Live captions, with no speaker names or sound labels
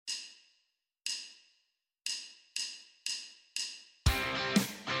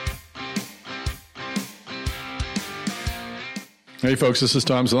Hey, folks, this is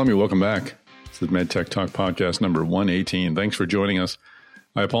Tom Salemi. Welcome back. It's the MedTech Talk podcast number 118. Thanks for joining us.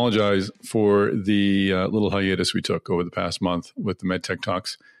 I apologize for the little hiatus we took over the past month with the MedTech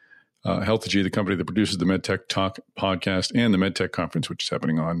Talks. Healthegy, the company that produces the MedTech Talk podcast and the MedTech Conference, which is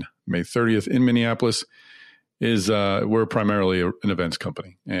happening on May 30th in Minneapolis, we're primarily an events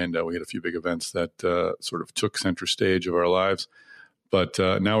company. And we had a few big events that sort of took center stage of our lives. But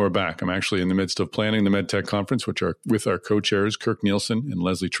now we're back. I'm actually in the midst of planning the MedTech Conference, which are with our co-chairs, Kirk Nielsen and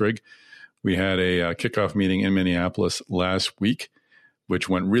Leslie Trigg. We had a kickoff meeting in Minneapolis last week, which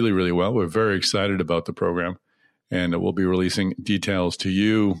went really, really well. We're very excited about the program, and we'll be releasing details to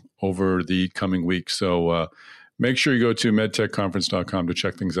you over the coming weeks. So make sure you go to medtechconference.com to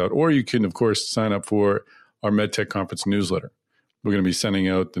check things out. Or you can, of course, sign up for our MedTech Conference newsletter. We're going to be sending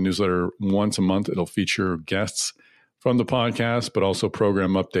out the newsletter once a month. It'll feature guests from the podcast, but also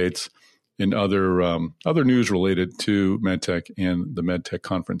program updates and other news related to MedTech and the MedTech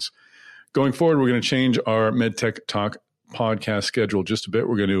Conference. Going forward, we're going to change our MedTech Talk podcast schedule just a bit.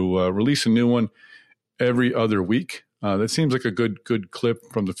 We're going to release a new one every other week. That seems like a good clip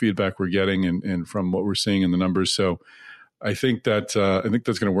from the feedback we're getting and from what we're seeing in the numbers. So I think that's going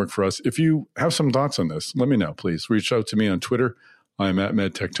to work for us. If you have some thoughts on this, let me know, please. Reach out to me on Twitter. I'm at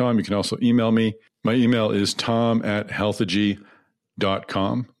MedTechTom. You can also email me. My email is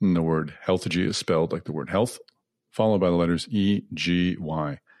tom@healthegy.com. And the word Healthegy is spelled like the word health, followed by the letters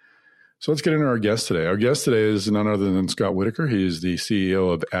EGY. So let's get into our guest today. Our guest today is none other than Scott Whitaker. He is the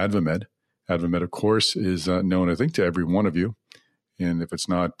CEO of AdvaMed. AdvaMed, of course, is known, I think, to every one of you. And if it's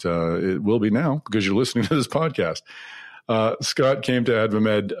not, it will be now because you're listening to this podcast. Scott came to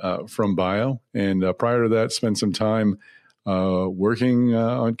AdvaMed from Bio, and prior to that, spent some time working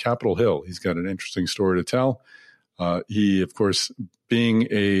on Capitol Hill. He's got an interesting story to tell. He, of course, being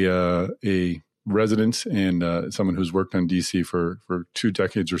a resident and someone who's worked on DC for 2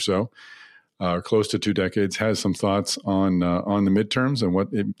 decades or so, close to 2 decades, has some thoughts on the midterms and what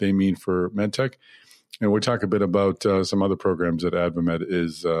they mean for MedTech. And we'll talk a bit about some other programs that AdvaMed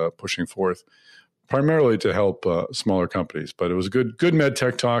is pushing forth, primarily to help smaller companies. But it was a good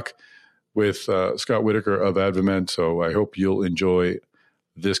MedTech talk with Scott Whitaker of AdvaMed. So I hope you'll enjoy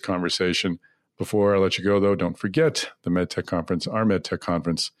this conversation. Before I let you go, though, don't forget the MedTech Conference, our MedTech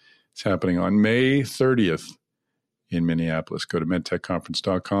Conference. It's happening on May 30th in Minneapolis. Go to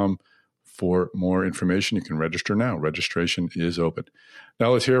medtechconference.com for more information. You can register now. Registration is open.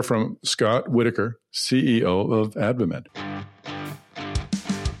 Now let's hear from Scott Whitaker, CEO of AdvaMed.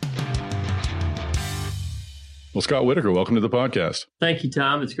 Well, Scott Whitaker, welcome to the podcast. Thank you,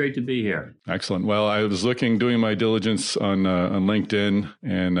 Tom. It's great to be here. Excellent. Well, I was doing my diligence on LinkedIn,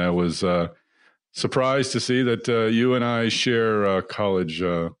 and I was surprised to see that you and I share college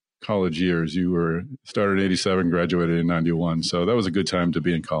years. You were started in 87, graduated in 91. So that was a good time to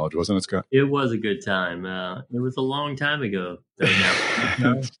be in college, wasn't it, Scott? It was a good time. It was a long time ago.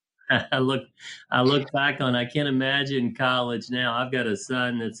 I look back on, I can't imagine college now. I've got a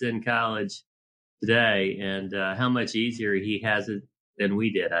son that's in college today, and how much easier he has it than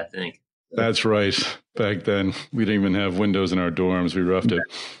we did, I think. That's right. Back then, we didn't even have windows in our dorms. We roughed it.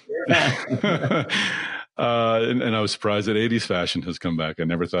 And I was surprised that 80s fashion has come back. I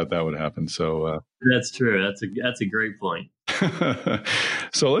never thought that would happen. So that's true. That's a great point.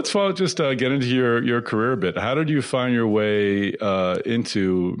 So let's just get into your career a bit. How did you find your way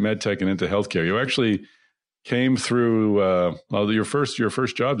into MedTech and into healthcare? You actually came through your first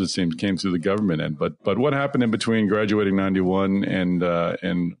jobs, it seems, came through the government end. But what happened in between graduating 91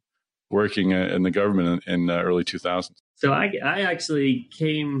 and working in the government in the early 2000s? So I actually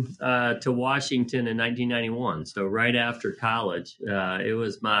came to Washington in 1991. So right after college, it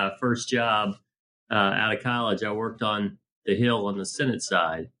was my first job out of college. I worked on the Hill on the Senate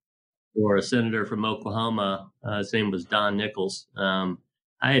side for a senator from Oklahoma. His name was Don Nichols. I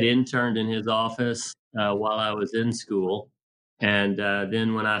had interned in his office while I was in school. And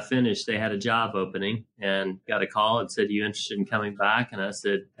then when I finished, they had a job opening and got a call and said, "You interested in coming back?" And I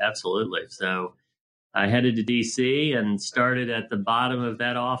said, "Absolutely." So I headed to D.C. and started at the bottom of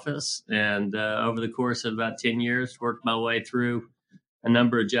that office. And over the course of about 10 years, worked my way through a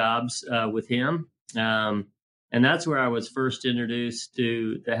number of jobs with him. And that's where I was first introduced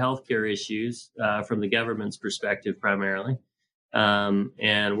to the healthcare issues from the government's perspective, primarily.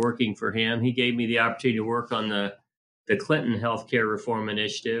 And working for him, he gave me the opportunity to work on the Clinton Healthcare Reform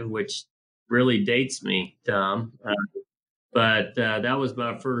Initiative, which really dates me, Tom. But that was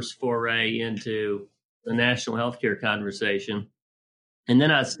my first foray into the national healthcare conversation. And then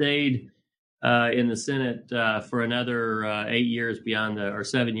I stayed in the Senate for another 7 years beyond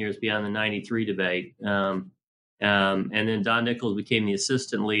the 93 debate. And And then Don Nickles became the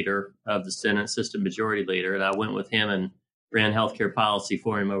assistant leader of the Senate, assistant majority leader. And I went with him and ran healthcare policy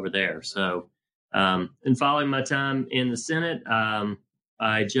for him over there. So, and following my time in the Senate,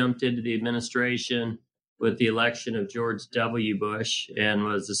 I jumped into the administration with the election of George W. Bush and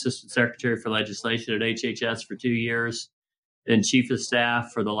was Assistant Secretary for Legislation at HHS for 2 years, and Chief of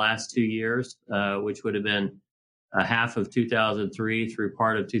Staff for the last 2 years, which would have been half of 2003 through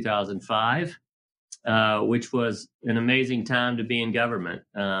part of 2005, which was an amazing time to be in government.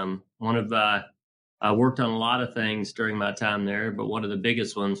 I worked on a lot of things during my time there, but one of the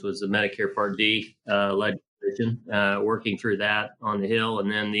biggest ones was the Medicare Part D legislation, working through that on the Hill,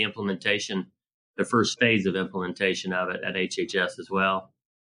 and then the implementation, the first phase of implementation of it at HHS as well.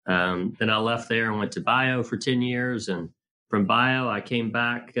 Then I left there and went to Bio for 10 years. And from Bio, I came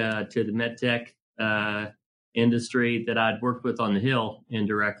back to the MedTech industry that I'd worked with on the Hill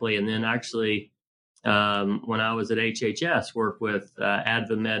indirectly. And then actually, when I was at HHS, worked with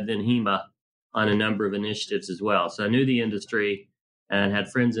AdvaMed, then HEMA, on a number of initiatives as well. So I knew the industry and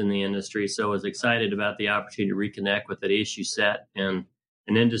had friends in the industry. So I was excited about the opportunity to reconnect with that issue set and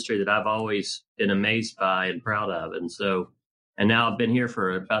an industry that I've always been amazed by and proud of. And now I've been here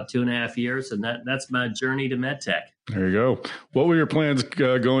for about 2.5 years, and that's my journey to MedTech. There you go. What were your plans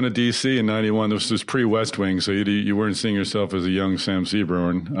going to DC in '91? This was pre-West Wing, so you weren't seeing yourself as a young Sam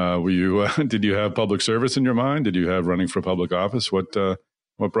Seaborn. Did you have public service in your mind? Did you have running for public office? What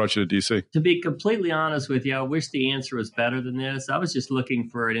brought you to DC? To be completely honest with you, I wish the answer was better than this. I was just looking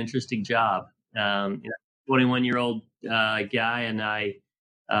for an interesting job. 21-year-old guy, and I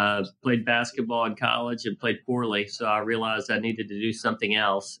played basketball in college and played poorly. So I realized I needed to do something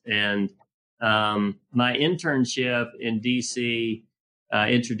else. And my internship in DC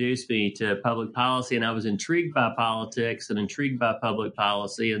introduced me to public policy, and I was intrigued by politics and intrigued by public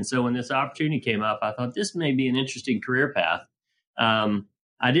policy. And so when this opportunity came up, I thought this may be an interesting career path.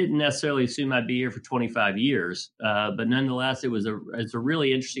 I didn't necessarily assume I'd be here for 25 years, but nonetheless, it's a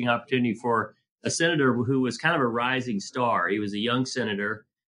really interesting opportunity for a senator who was kind of a rising star. He was a young senator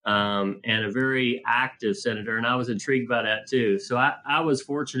and a very active senator, and I was intrigued by that too. So I was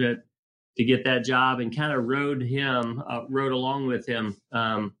fortunate to get that job and kind of rode along with him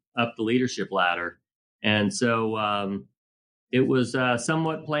up the leadership ladder. And so it was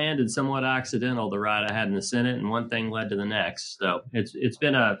somewhat planned and somewhat accidental, the ride I had in the Senate, and one thing led to the next. So it's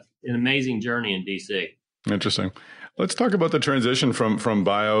been an amazing journey in DC. Interesting. Let's talk about the transition from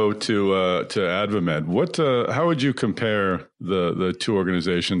Bio to AdvaMed. How would you compare the two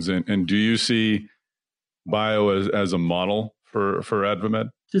organizations, and do you see Bio as a model for AdvaMed?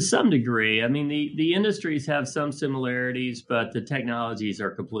 To some degree. I mean, the industries have some similarities, but the technologies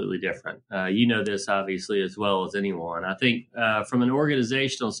are completely different. You know this, obviously, as well as anyone. I think from an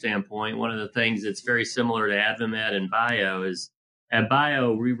organizational standpoint, one of the things that's very similar to AdvaMed and Bio is at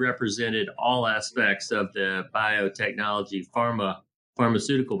Bio, we represented all aspects of the biotechnology,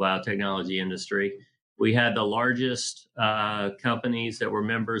 pharmaceutical biotechnology industry. We had the largest companies that were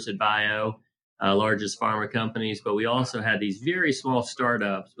members at Bio, largest pharma companies, but we also had these very small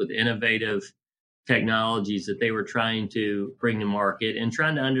startups with innovative technologies that they were trying to bring to market and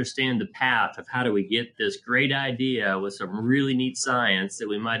trying to understand the path of how do we get this great idea with some really neat science that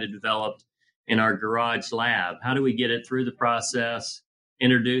we might have developed in our garage lab. How do we get it through the process,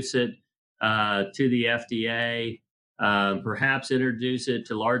 introduce it to the FDA, perhaps introduce it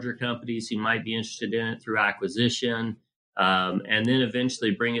to larger companies who might be interested in it through acquisition, and then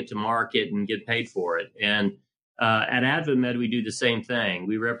eventually bring it to market and get paid for it. And at AdvaMed, we do the same thing.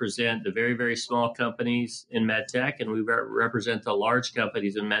 We represent the very, very small companies in medtech, and we represent the large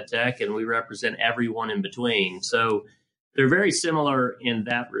companies in medtech, and we represent everyone in between. So they're very similar in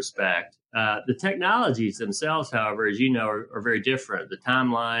that respect. The technologies themselves, however, as you know, are very different. The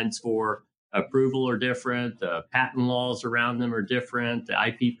timelines for approval are different. The patent laws around them are different. The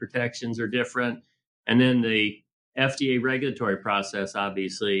IP protections are different. And then the FDA regulatory process,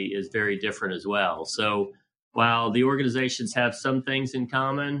 obviously, is very different as well. So while the organizations have some things in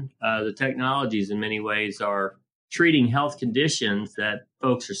common, the technologies in many ways are treating health conditions that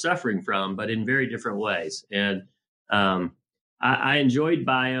folks are suffering from, but in very different ways. And I enjoyed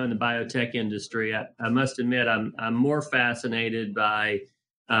bio and the biotech industry. I must admit, I'm more fascinated by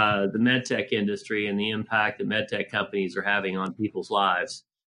the medtech industry and the impact that medtech companies are having on people's lives.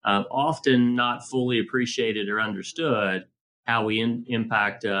 Often not fully appreciated or understood how we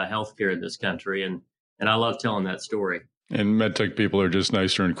impact healthcare in this country. And I love telling that story. And medtech people are just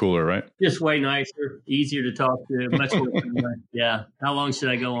nicer and cooler, right? Just way nicer, easier to talk to, much more. Yeah. How long should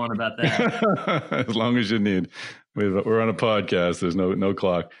I go on about that? As long as you need. We're on a podcast. There's no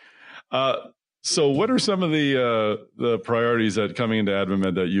clock. So, what are some of the priorities that coming into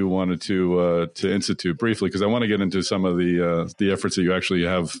AdvaMed that you wanted to institute briefly? Because I want to get into some of the efforts that you actually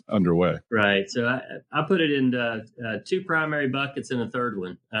have underway. Right. So I put it into two primary buckets and a third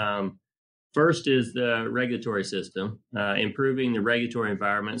one. First is the regulatory system, improving the regulatory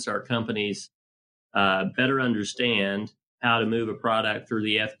environment so our companies better understand how to move a product through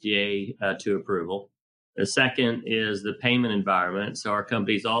the FDA to approval. The second is the payment environment, so our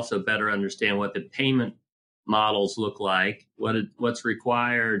companies also better understand what the payment models look like, what's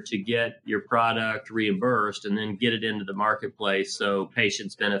required to get your product reimbursed, and then get it into the marketplace so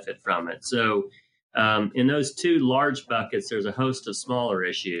patients benefit from it. So in those two large buckets, there's a host of smaller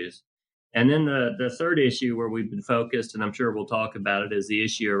issues. And then the third issue where we've been focused, and I'm sure we'll talk about it, is the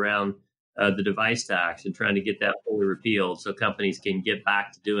issue around the device tax and trying to get that fully repealed so companies can get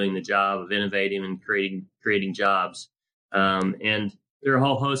back to doing the job of innovating and creating jobs. And there are a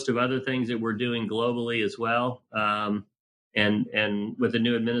whole host of other things that we're doing globally as well. And with the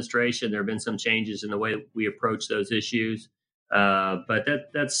new administration, there have been some changes in the way we approach those issues. But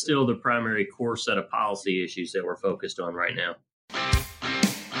that's still the primary core set of policy issues that we're focused on right now.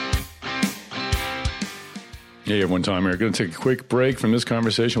 Hey, everyone, Tom here. Going to take a quick break from this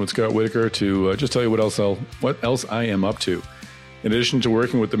conversation with Scott Whitaker to just tell you what else I am up to. In addition to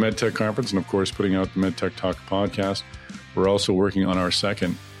working with the MedTech Conference and, of course, putting out the MedTech Talk podcast, we're also working on our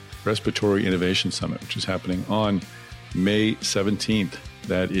second Respiratory Innovation Summit, which is happening on May 17th.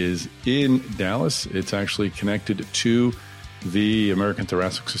 That is in Dallas. It's actually connected to the American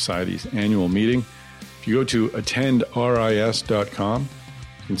Thoracic Society's annual meeting. If you go to attendris.com,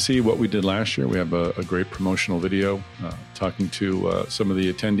 you can see what we did last year. We have a great promotional video talking to some of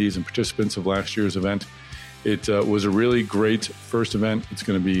the attendees and participants of last year's event. It was a really great first event. It's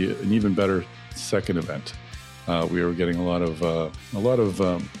going to be an even better second event. We are getting a lot of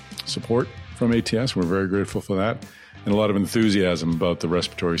support from ATS. We're very grateful for that, and a lot of enthusiasm about the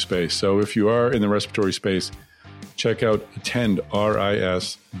respiratory space. So if you are in the respiratory space, check out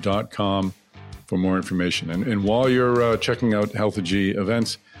attendris.com for more information. And while you're checking out Healthy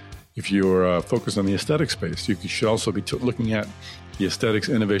events, if you're focused on the aesthetic space, you should also be looking at the Aesthetics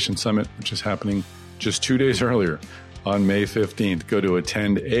Innovation Summit, which is happening just 2 days earlier on May 15th. Go to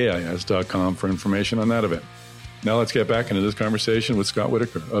attendais.com for information on that event. Now let's get back into this conversation with Scott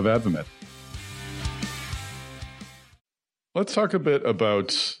Whitaker of AdvaMed. Let's talk a bit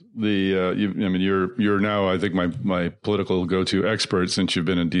about the. You're now, I think, my political go-to expert since you've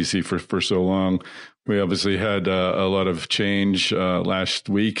been in DC for so long. We obviously had a lot of change last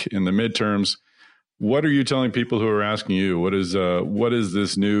week in the midterms. What are you telling people who are asking you? What is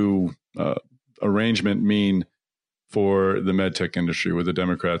this new arrangement mean for the medtech industry with the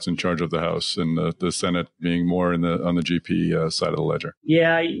Democrats in charge of the House and the Senate being more on the GP side of the ledger?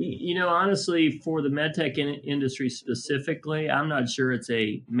 Yeah, honestly, for the medtech industry specifically, I'm not sure it's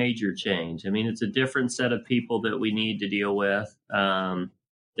a major change. I mean, it's a different set of people that we need to deal with.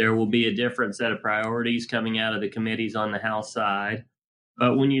 There will be a different set of priorities coming out of the committees on the House side.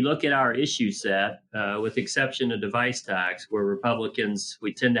 But when you look at our issue set, with exception of device tax, where Republicans,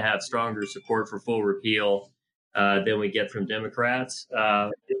 we tend to have stronger support for full repeal than we get from Democrats.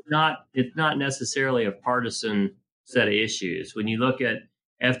 It's not necessarily a partisan set of issues. When you look at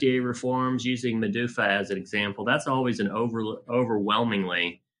FDA reforms, using Medufa as an example, that's always an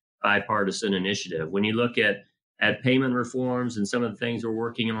overwhelmingly bipartisan initiative. When you look at payment reforms and some of the things we're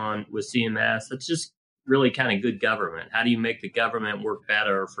working on with CMS, that's just really kind of good government. How do you make the government work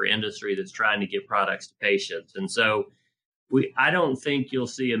better for industry that's trying to get products to patients? And so I don't think you'll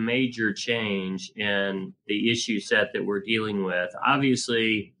see a major change in the issue set that we're dealing with.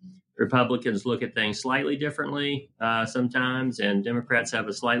 Obviously, Republicans look at things slightly differently sometimes, and Democrats have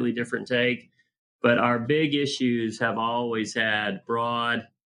a slightly different take. But our big issues have always had broad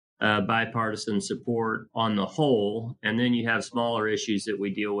bipartisan support on the whole, and then you have smaller issues that we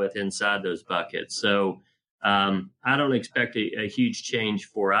deal with inside those buckets. So I don't expect a huge change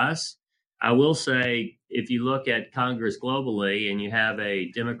for us. I will say, if you look at Congress globally and you have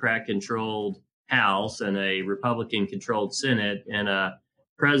a Democrat-controlled House and a Republican-controlled Senate and a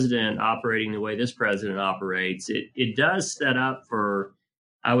president operating the way this president operates, it does set up for,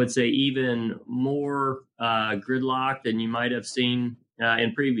 I would say, even more gridlock than you might have seen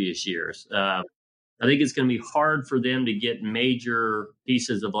in previous years. I think it's going to be hard for them to get major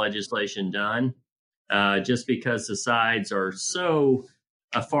pieces of legislation done just because the sides are so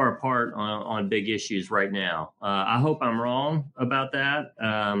far apart on big issues right now. I hope I'm wrong about that,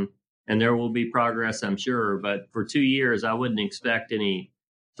 and there will be progress, I'm sure. But for 2 years, I wouldn't expect any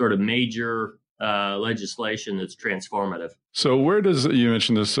sort of major legislation that's transformative. So where does, you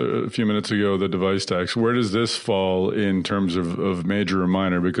mentioned this a few minutes ago, the device tax, where does this fall in terms of major or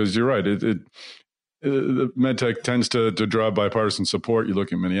minor? Because you're right, the MedTech tends to draw bipartisan support. You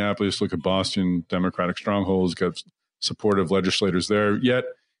look at Minneapolis, look at Boston, Democratic strongholds, got supportive legislators there. Yet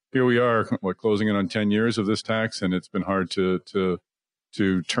here we are, closing in on 10 years of this tax, and it's been hard to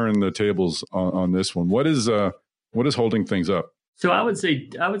turn the tables on this one. What is holding things up? So I would say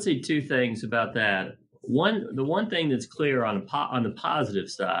two things about that. The one thing that's clear on the positive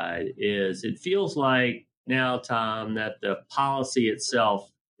side is it feels like now, Tom, that the policy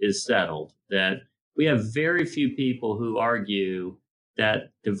itself is settled, that we have very few people who argue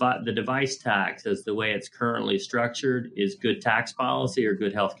that the device tax, as the way it's currently structured, is good tax policy or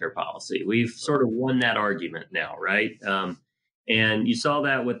good healthcare policy. We've sort of won that argument now, right? And you saw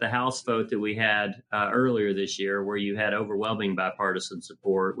that with the House vote that we had earlier this year, where you had overwhelming bipartisan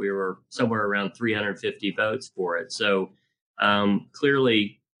support. We were somewhere around 350 votes for it. So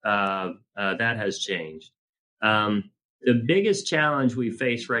clearly that has changed. The biggest challenge we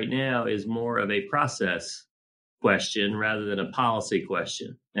face right now is more of a process question rather than a policy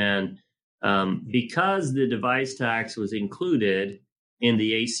question. And because the device tax was included in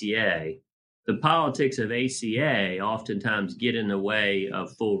the ACA, the politics of ACA oftentimes get in the way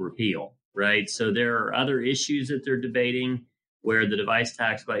of full repeal, right? So there are other issues that they're debating where the device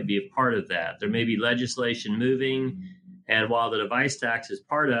tax might be a part of that. There may be legislation moving, and while the device tax is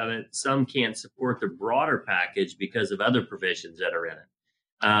part of it, some can't support the broader package because of other provisions that are in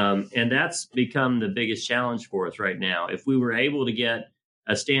it. And that's become the biggest challenge for us right now. If we were able to get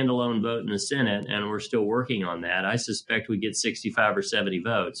a standalone vote in the Senate, and we're still working on that, I suspect we get 65 or 70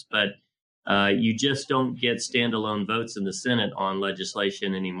 votes. But you just don't get standalone votes in the Senate on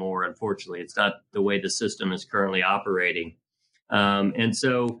legislation anymore. Unfortunately, it's not the way the system is currently operating. And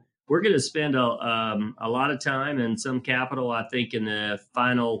so we're going to spend a lot of time and some capital, I think, in the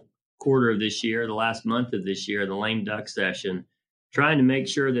final quarter of this year, the last month of this year, the lame duck session, trying to make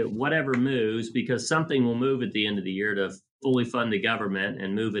sure that whatever moves, because something will move at the end of the year to fully fund the government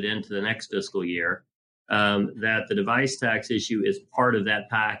and move it into the next fiscal year, that the device tax issue is part of that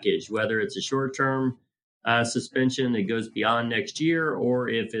package, whether it's a short-term suspension that goes beyond next year, or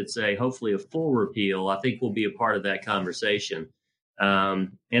if it's hopefully a full repeal, I think will be a part of that conversation.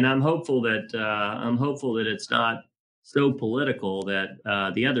 And I'm hopeful that it's not so political,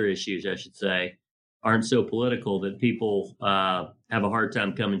 that the other issues, I should say, aren't so political that people have a hard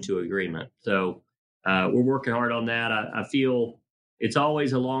time coming to agreement. So we're working hard on that. I feel it's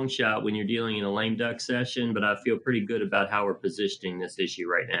always a long shot when you're dealing in a lame duck session, but I feel pretty good about how we're positioning this issue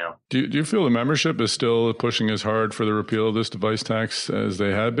right now. Do you feel the membership is still pushing as hard for the repeal of this device tax as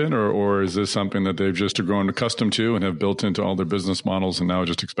they had been, or is this something that they've just grown accustomed to and have built into all their business models and now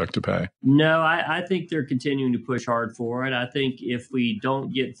just expect to pay? No, I think they're continuing to push hard for it. I think if we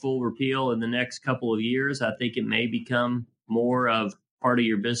don't get full repeal in the next couple of years, I think it may become more of part of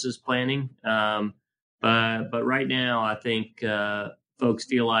your business planning. But right now, I think folks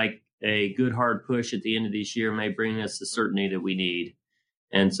feel like a good hard push at the end of this year may bring us the certainty that we need.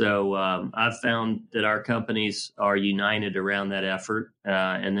 And so I've found that our companies are united around that effort,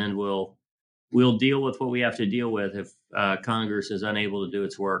 and then we'll deal with what we have to deal with if Congress is unable to do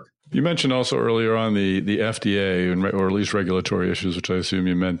its work. You mentioned also earlier on the FDA, or at least regulatory issues, which I assume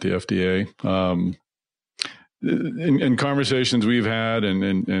you meant the FDA. In conversations we've had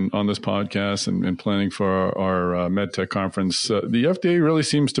and on this podcast and planning for our MedTech conference, the FDA really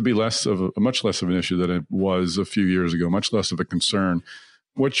seems to be much less of an issue than it was a few years ago, much less of a concern.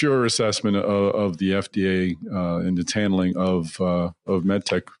 What's your assessment of the FDA and its handling of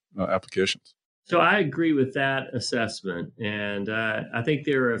MedTech applications? So I agree with that assessment, and I think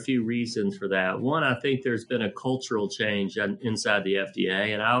there are a few reasons for that. One, I think there's been a cultural change inside the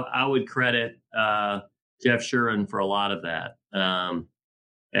FDA, and I would credit Jeff Shuren for a lot of that.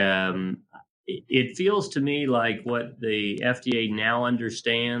 It feels to me like what the FDA now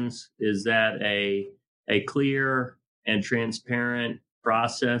understands is that a clear and transparent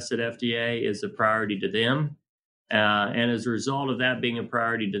process at FDA is a priority to them. And as a result of that being a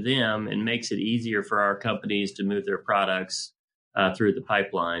priority to them, it makes it easier for our companies to move their products through the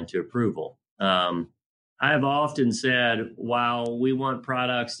pipeline to approval. I have often said, while we want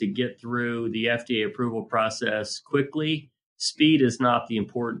products to get through the FDA approval process quickly, speed is not the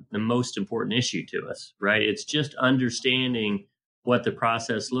most important issue to us, right? It's just understanding what the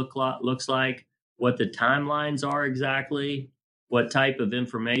process looks like, what the timelines are exactly, what type of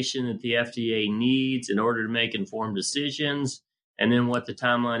information that the FDA needs in order to make informed decisions, and then what the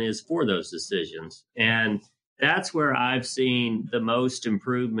timeline is for those decisions. And that's where I've seen the most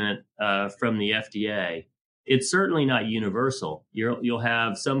improvement from the FDA. It's certainly not universal. You'll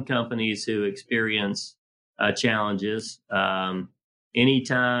have some companies who experience challenges.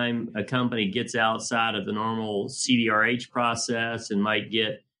 Anytime a company gets outside of the normal CDRH process and might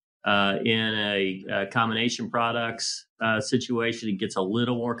get in a combination products situation, it gets a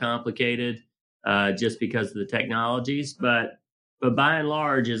little more complicated just because of the technologies. But by and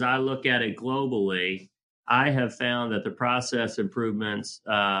large, as I look at it globally, I have found that the process improvements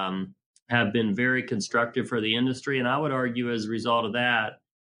have been very constructive for the industry. And I would argue as a result of that,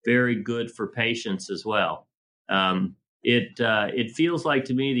 very good for patients as well. It feels like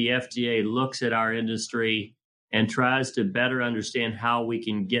to me the FDA looks at our industry and tries to better understand how we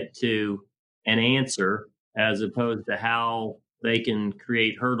can get to an answer as opposed to how they can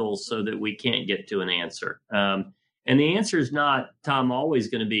create hurdles so that we can't get to an answer. And the answer is not, Tom, always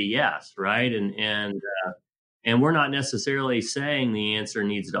going to be yes, right? And we're not necessarily saying the answer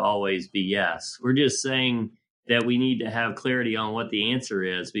needs to always be yes. We're just saying that we need to have clarity on what the answer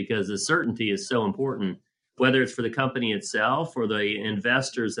is, because the certainty is so important, whether it's for the company itself or the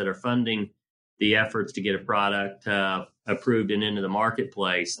investors that are funding the efforts to get a product approved and into the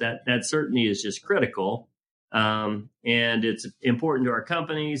marketplace. That certainty is just critical. And it's important to our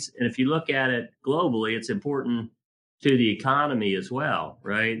companies. And if you look at it globally, it's important to the economy as well,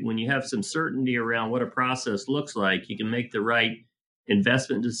 right? When you have some certainty around what a process looks like, you can make the right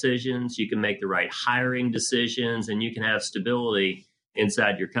investment decisions, you can make the right hiring decisions, and you can have stability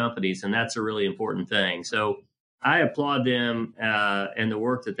inside your companies. And that's a really important thing. So I applaud them and the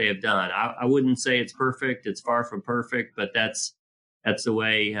work that they have done. I wouldn't say it's perfect. It's far from perfect, but that's the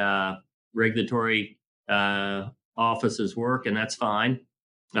way regulatory offices work, and that's fine.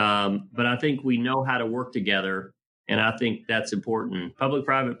 But I think we know how to work together, and I think that's important.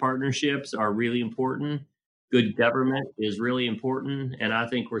 Public-private partnerships are really important. Good government is really important, and I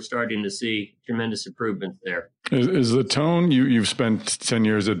think we're starting to see tremendous improvements there. Is the tone, you've spent 10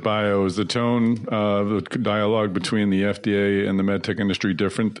 years at Bio, is the tone, the dialogue between the FDA and the medtech industry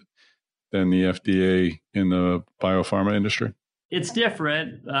different than the FDA in the biopharma industry? It's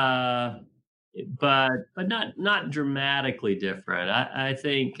different, but not dramatically different. I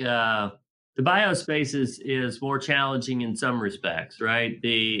think the biospace is more challenging in some respects, right?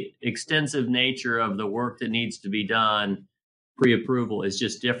 The extensive nature of the work that needs to be done pre-approval is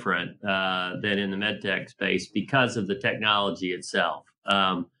just different than in the medtech space because of the technology itself.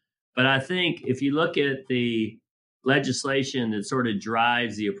 But I think if you look at the legislation that sort of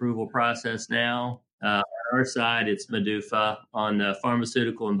drives the approval process now, on our side, it's MDUFA. On the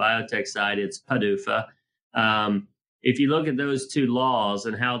pharmaceutical and biotech side, it's PDUFA. If you look at those two laws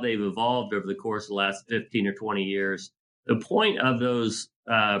and how they've evolved over the course of the last 15 or 20 years, the point of those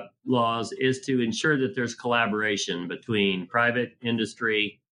laws is to ensure that there's collaboration between private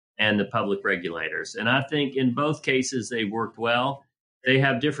industry and the public regulators. And I think in both cases, they've worked well. They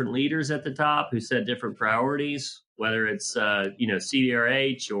have different leaders at the top who set different priorities, whether it's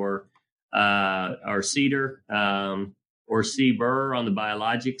CDRH or CDER or CBER on the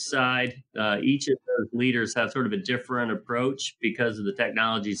biologics side. Each of those leaders have sort of a different approach because of the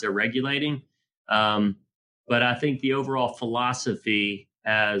technologies they're regulating. But I think the overall philosophy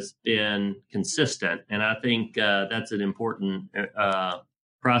has been consistent. And I think that's an important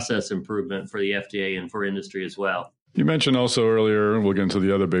process improvement for the FDA and for industry as well. You mentioned also earlier, we'll get into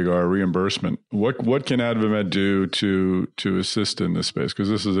the other big R, reimbursement. What can AdvaMed do to assist in this space? Because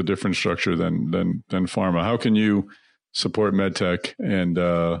this is a different structure than pharma. How can you support medtech and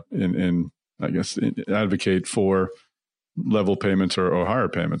I guess advocate for level payments or higher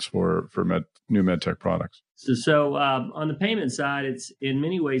payments for new medtech products? So on the payment side, it's in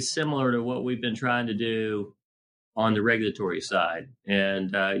many ways similar to what we've been trying to do on the regulatory side.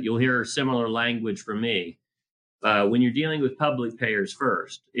 And you'll hear similar language from me. When you're dealing with public payers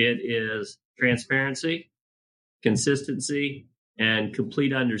first, it is transparency, consistency, and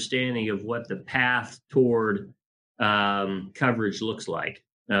complete understanding of what the path toward coverage looks like.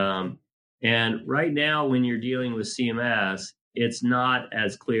 And right now, when you're dealing with CMS, it's not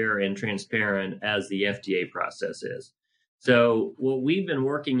as clear and transparent as the FDA process is. So what we've been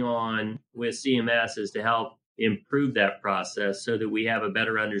working on with CMS is to help improve that process so that we have a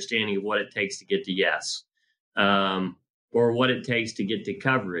better understanding of what it takes to get to yes, or what it takes to get to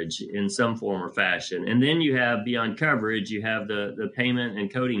coverage in some form or fashion. And then you have, beyond coverage, you have the payment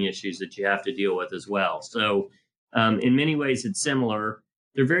and coding issues that you have to deal with as well. So in many ways, it's similar.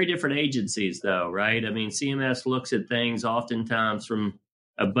 They're very different agencies, though, right? I mean, CMS looks at things oftentimes from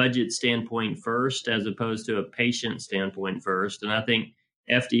a budget standpoint first, as opposed to a patient standpoint first. And I think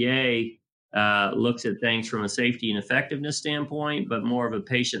FDA looks at things from a safety and effectiveness standpoint, but more of a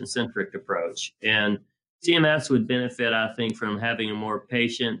patient-centric approach. And CMS would benefit, I think, from having a more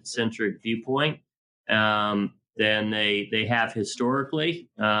patient-centric viewpoint than they have historically.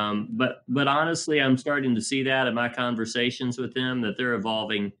 But honestly, I'm starting to see that in my conversations with them, that they're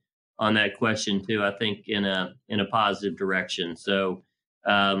evolving on that question too, I think in a positive direction. So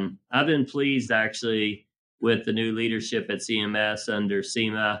I've been pleased actually with the new leadership at CMS under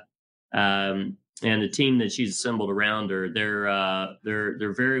Seema, and the team that she's assembled around her.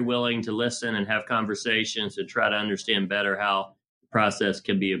 They're very willing to listen and have conversations to try to understand better how the process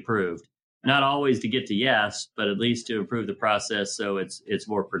can be improved. Not always to get to yes, but at least to improve the process so it's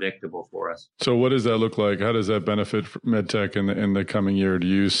more predictable for us. So what does that look like? How does that benefit MedTech in the coming year? Do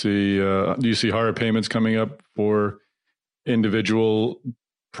you see higher payments coming up for individual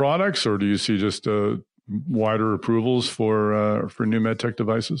products, or do you see just wider approvals for new MedTech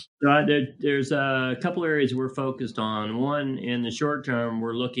devices? There's a couple areas we're focused on. One, in the short term,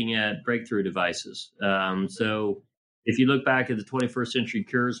 we're looking at breakthrough devices. So if you look back at the 21st Century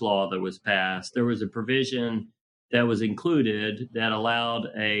Cures Law that was passed, there was a provision that was included that allowed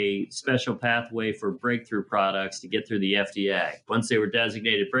a special pathway for breakthrough products to get through the FDA. Once they were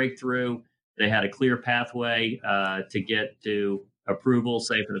designated breakthrough, they had a clear pathway to get to approval,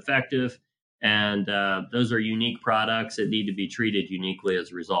 safe and effective. And those are unique products that need to be treated uniquely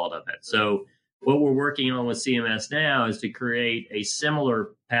as a result of it. So what we're working on with CMS now is to create a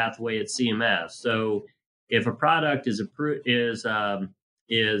similar pathway at CMS. So if a product is a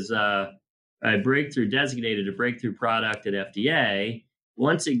breakthrough designated a breakthrough product at FDA,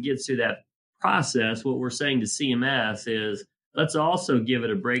 once it gets through that process, what we're saying to CMS is, let's also give it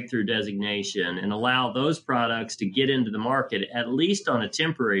a breakthrough designation and allow those products to get into the market, at least on a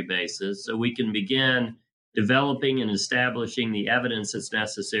temporary basis, so we can begin developing and establishing the evidence that's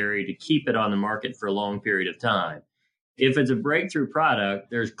necessary to keep it on the market for a long period of time. If it's a breakthrough product,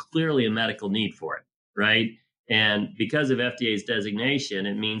 there's clearly a medical need for it, right? And because of FDA's designation,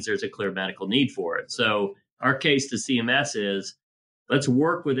 it means there's a clear medical need for it. So our case to CMS is, let's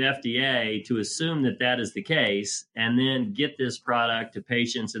work with FDA to assume that that is the case, and then get this product to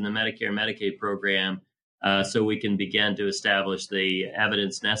patients in the Medicare Medicaid program so we can begin to establish the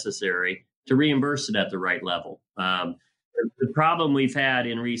evidence necessary to reimburse it at the right level. The problem we've had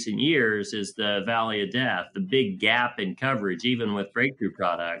in recent years is the valley of death, the big gap in coverage, even with breakthrough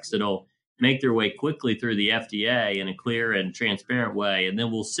products that'll make their way quickly through the FDA in a clear and transparent way. And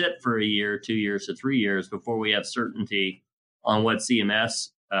then we'll sit for a year, 2 years, or 3 years before we have certainty on what CMS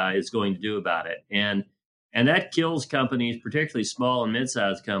is going to do about it. And that kills companies, particularly small and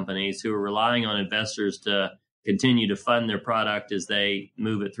mid-sized companies who are relying on investors to continue to fund their product as they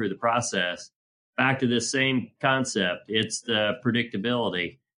move it through the process. Back to this same concept, it's the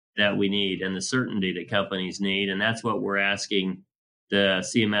predictability that we need and the certainty that companies need. And that's what we're asking the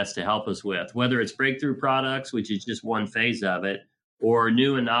CMS to help us with, whether it's breakthrough products, which is just one phase of it, or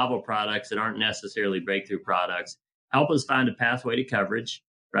new and novel products that aren't necessarily breakthrough products. Help us find a pathway to coverage,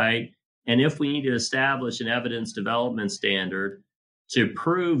 right? And if we need to establish an evidence development standard to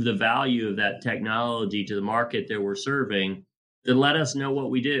prove the value of that technology to the market that we're serving, then let us know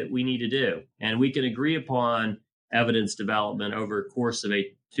what we need to do. And we can agree upon evidence development over a course of a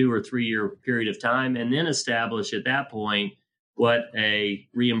 2 or 3 year period of time, and then establish at that point what a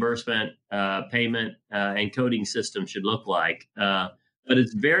reimbursement, payment, and coding system should look like. But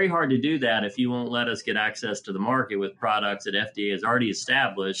it's very hard to do that if you won't let us get access to the market with products that FDA has already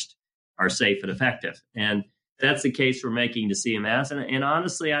established are safe and effective. And that's the case we're making to CMS. And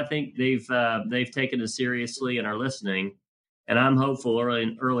honestly, I think they've taken us seriously and are listening. And I'm hopeful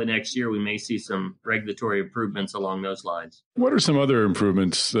early next year we may see some regulatory improvements along those lines. What are some other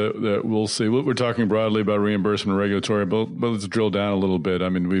improvements that we'll see? We're talking broadly about reimbursement and regulatory, but let's drill down a little bit. I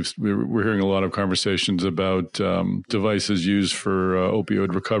mean, we're hearing a lot of conversations about devices used for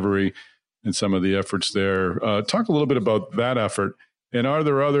opioid recovery and some of the efforts there. Talk a little bit about that effort. And are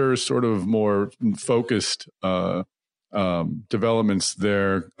there other sort of more focused developments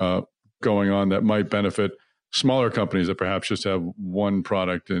there going on that might benefit smaller companies that perhaps just have one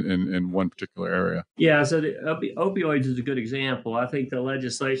product in one particular area? Yeah, so the opioids is a good example. I think the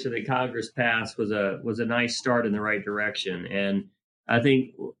legislation that Congress passed was a nice start in the right direction. And I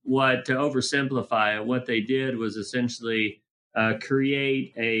think to oversimplify it, what they did was essentially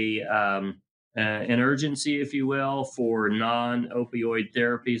create an urgency, if you will, for non-opioid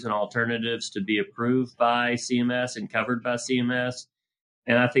therapies and alternatives to be approved by CMS and covered by CMS.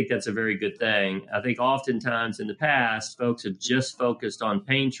 And I think that's a very good thing. I think oftentimes in the past, folks have just focused on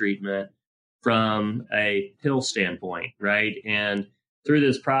pain treatment from a pill standpoint, right? And through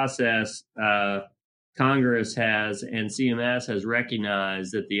this process, Congress has and CMS has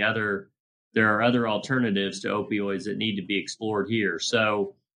recognized that there are other alternatives to opioids that need to be explored here.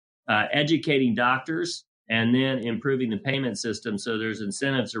 So educating doctors and then improving the payment system so there's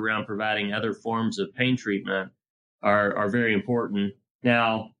incentives around providing other forms of pain treatment are very important.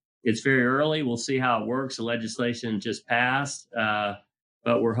 Now, it's very early. We'll see how it works. The legislation just passed,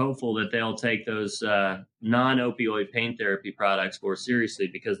 but we're hopeful that they'll take those non-opioid pain therapy products more seriously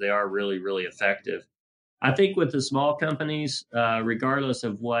because they are really, really effective. I think with the small companies, regardless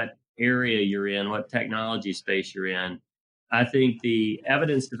of what area you're in, what technology space you're in, I think the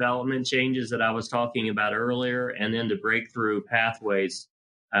evidence development changes that I was talking about earlier, and then the breakthrough pathways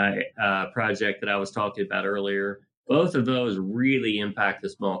project that I was talking about earlier, both of those really impact the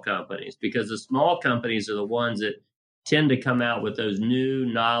small companies because the small companies are the ones that tend to come out with those new,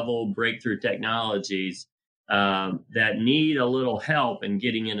 novel breakthrough technologies that need a little help in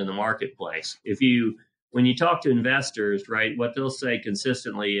getting into the marketplace. When you talk to investors, right, what they'll say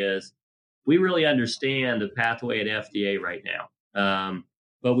consistently is, we really understand the pathway at FDA right now,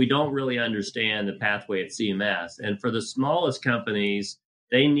 but we don't really understand the pathway at CMS. And for the smallest companies,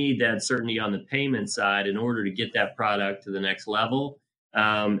 they need that certainty on the payment side in order to get that product to the next level.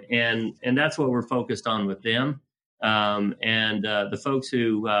 And that's what we're focused on with them. The folks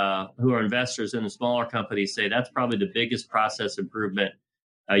who are investors in the smaller companies say that's probably the biggest process improvement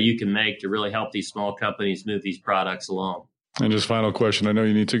you can make to really help these small companies move these products along. And just final question, I know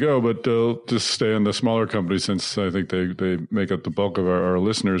you need to go, but just stay on the smaller companies since I think they make up the bulk of our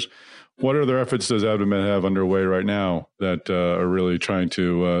listeners. What other efforts does AdvaMed have underway right now that are really trying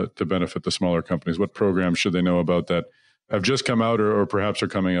to benefit the smaller companies? What programs should they know about that have just come out or perhaps are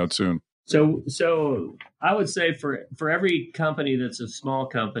coming out soon? So I would say for every company that's a small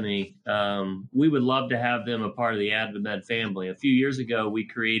company, we would love to have them a part of the AdvaMed family. A few years ago, we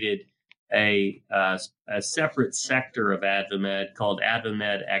created a separate sector of AdvaMed called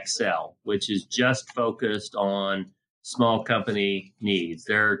AdvaMed XL, which is just focused on small company needs.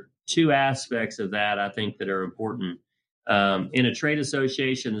 There are two aspects of that I think that are important. In a trade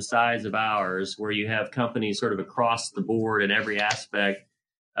association the size of ours, where you have companies sort of across the board in every aspect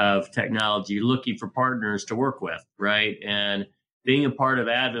of technology, you're looking for partners to work with, right? And being a part of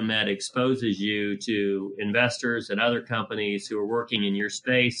AdvaMed exposes you to investors and other companies who are working in your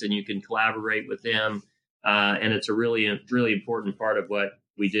space, and you can collaborate with them. And it's a really, really important part of what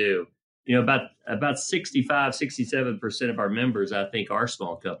we do. You know, about 65, 67% of our members, I think, are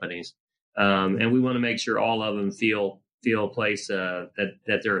small companies. And we want to make sure all of them feel a place that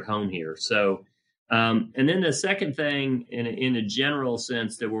they're at home here. So, and then the second thing in a general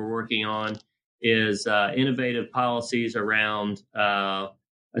sense that we're working on is innovative policies around a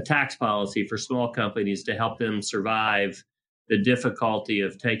tax policy for small companies to help them survive the difficulty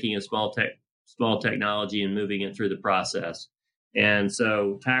of taking a small technology and moving it through the process. And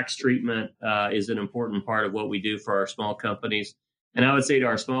so tax treatment is an important part of what we do for our small companies. And I would say to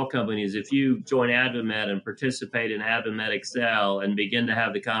our small companies, if you join AdvaMed and participate in AdvaMed Excel and begin to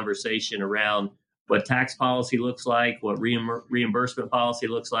have the conversation around what tax policy looks like, what reimbursement policy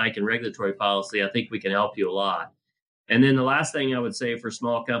looks like, and regulatory policy, I think we can help you a lot. And then the last thing I would say for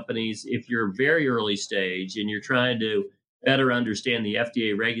small companies, if you're very early stage and you're trying to better understand the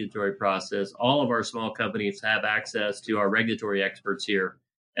FDA regulatory process, all of our small companies have access to our regulatory experts here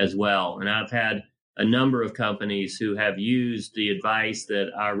as well. And I've had a number of companies who have used the advice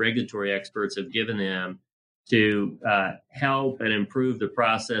that our regulatory experts have given them to help and improve the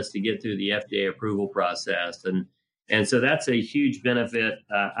process to get through the FDA approval process. And so that's a huge benefit,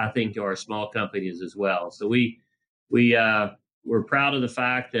 I think, to our small companies as well. So we're proud of the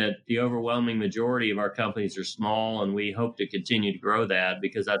fact that the overwhelming majority of our companies are small, and we hope to continue to grow that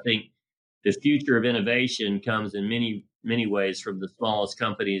because I think the future of innovation comes in many, many ways from the smallest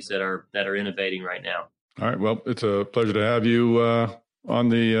companies that are innovating right now. All right. Well, it's a pleasure to have you on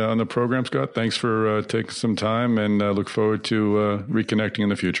the program, Scott. Thanks for taking some time, and look forward to reconnecting in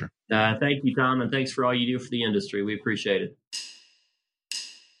the future. Thank you, Tom, and thanks for all you do for the industry. We appreciate it.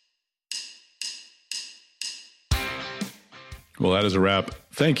 Well, that is a wrap.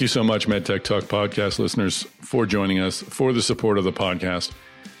 Thank you so much, MedTech Talk podcast listeners, for joining us, for the support of the podcast.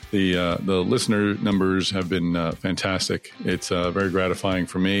 The listener numbers have been fantastic. It's very gratifying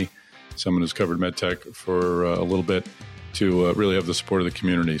for me, someone who's covered MedTech for a little bit, to really have the support of the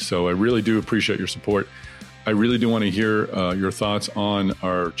community. So I really do appreciate your support. I really do want to hear your thoughts on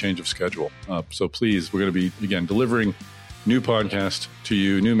our change of schedule. So please, we're going to be, again, delivering new podcast to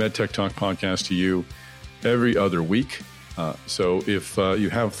you, new MedTech Talk podcast to you every other week. So if you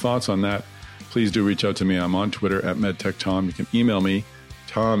have thoughts on that, please do reach out to me. I'm on Twitter at MedTechTom. You can email me,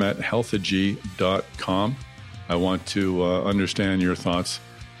 tom@healthagy.com. I want to understand your thoughts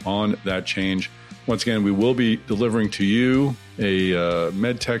on that change. Once again, we will be delivering to you a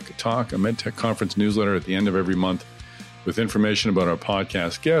MedTech Talk, a MedTech Conference newsletter at the end of every month with information about our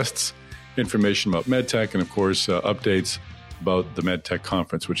podcast guests, information about MedTech, and of course, updates about the MedTech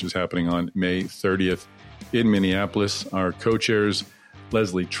Conference, which is happening on May 30th in Minneapolis. Our co-chairs,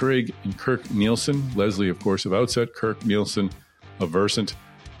 Leslie Trigg and Kirk Nielsen. Leslie, of course, of Outset, Kirk Nielsen of Versant,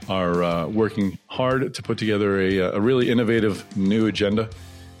 are working hard to put together a really innovative new agenda.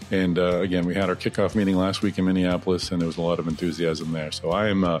 And again, we had our kickoff meeting last week in Minneapolis, and there was a lot of enthusiasm there. So I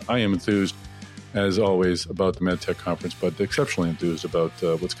am enthused, as always, about the MedTech Conference, but exceptionally enthused about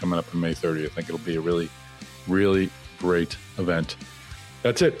what's coming up on May 30th. I think it'll be a really, really great event.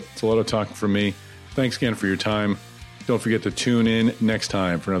 That's it. It's a lot of talking from me. Thanks again for your time. Don't forget to tune in next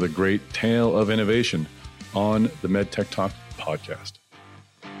time for another great tale of innovation on the MedTech Talk podcast.